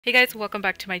Hey guys, welcome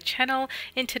back to my channel.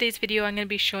 In today's video, I'm going to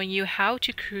be showing you how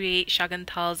to create SHAAGAN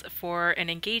TAALS for an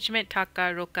engagement,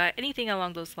 taaka, roka, anything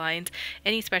along those lines,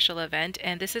 any special event.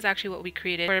 And this is actually what we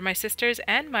created for my sisters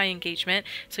and my engagement.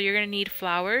 So you're going to need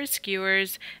flowers,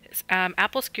 skewers,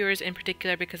 apple skewers in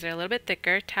particular because they're a little bit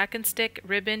thicker, tack and stick,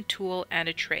 ribbon, tulle, and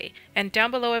a tray. And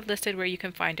down below I've listed where you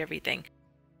can find everything.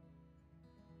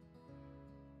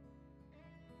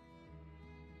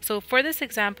 So for this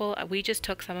example, we just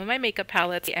took some of my makeup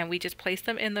palettes and we just placed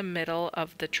them in the middle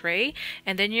of the tray.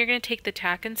 And then you're going to take the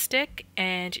tack and stick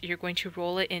and you're going to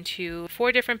roll it into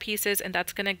 4 different pieces, and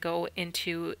that's going to go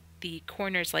into the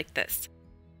corners like this.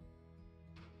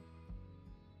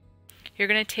 You're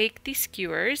going to take the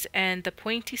skewers and the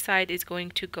pointy side is going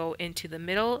to go into the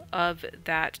middle of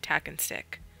that tack and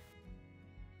stick.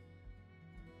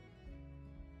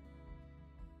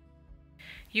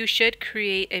 You should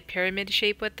create a pyramid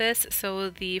shape with this, so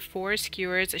the 4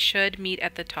 skewers should meet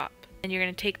at the top. And you're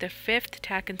going to take the 5th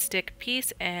tack and stick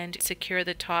piece and secure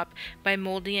the top by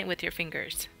molding it with your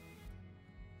fingers.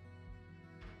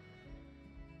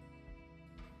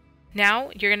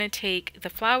 Now you're going to take the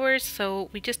flowers. So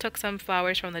we just took some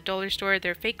flowers from the dollar store.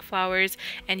 They're fake flowers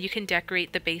and you can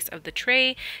decorate the base of the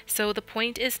tray. So the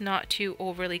point is not to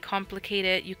overly complicate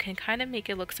it. You can kind of make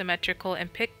it look symmetrical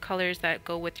and pick colors that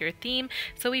go with your theme.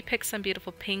 So we picked some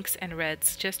beautiful pinks and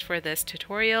reds just for this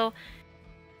tutorial.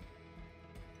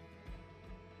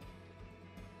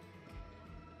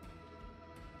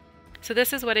 So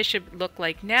this is what it should look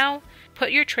like now.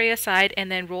 Put your tray aside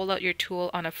and then roll out your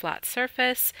tulle on a flat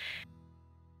surface.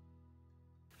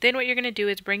 Then what you're going to do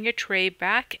is bring your tray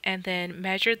back and then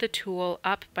measure the tulle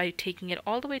up by taking it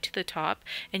all the way to the top.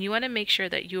 And you want to make sure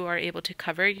that you are able to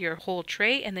cover your whole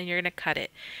tray, and then you're going to cut it.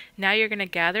 Now you're going to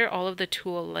gather all of the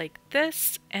tulle like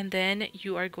this, and then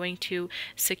you are going to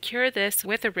secure this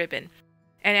with a ribbon.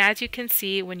 And as you can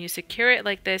see, when you secure it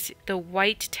like this, the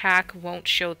white tack won't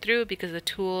show through because the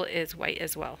tulle is white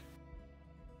as well.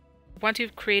 Once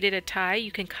you've created a tie,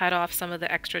 you can cut off some of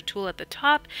the extra tulle at the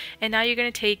top, and now you're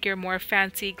going to take your more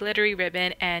fancy glittery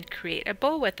ribbon and create a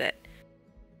bow with it.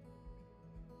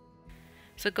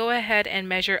 So go ahead and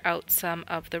measure out some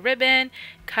of the ribbon,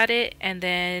 cut it, and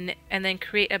then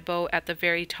create a bow at the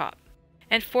very top.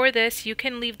 And for this, you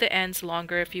can leave the ends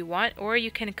longer if you want, or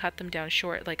you can cut them down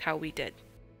short like how we did.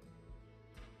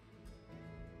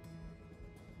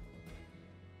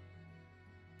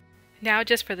 Now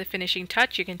just for the finishing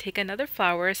touch, you can take another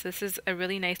flower. So this is a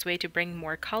really nice way to bring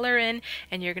more color in,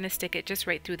 and you're going to stick it just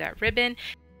right through that ribbon.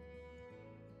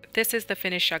 This is the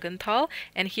finished SHAAGAN TAAL,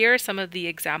 and here are some of the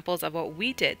examples of what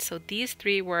we did. So these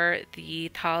 3 were the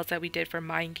TAALs that we did for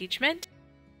my engagement.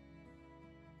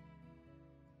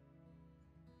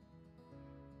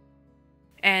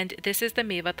 And this is the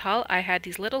Meva TAAL. I had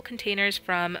these little containers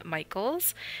from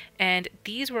Michaels, and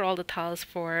these were all the TAALs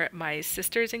for my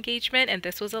sister's engagement, and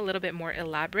this was a little bit more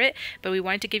elaborate, but we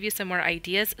wanted to give you some more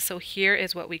ideas, so here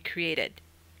is what we created.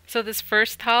 So this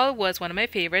first TAAL was one of my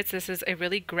favorites. This is a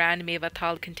really grand Meva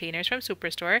TAAL containers from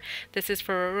Superstore. This is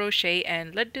for rocher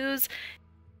and laddus.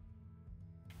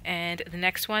 And the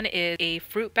next one is a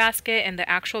fruit basket, and the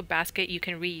actual basket you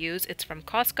can reuse. It's from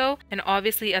Costco. And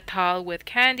obviously a TAAL with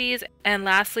candies. And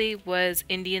lastly was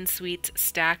Indian sweets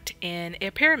stacked in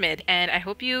a pyramid. And I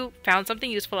hope you found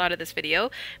something useful out of this video.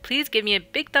 Please give me a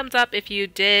big thumbs up if you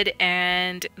did,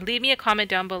 and leave me a comment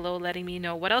down below letting me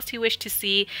know what else you wish to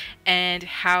see and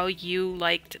how you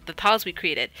liked the TAALs we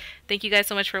created. Thank you guys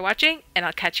so much for watching, and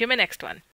I'll catch you in my next one.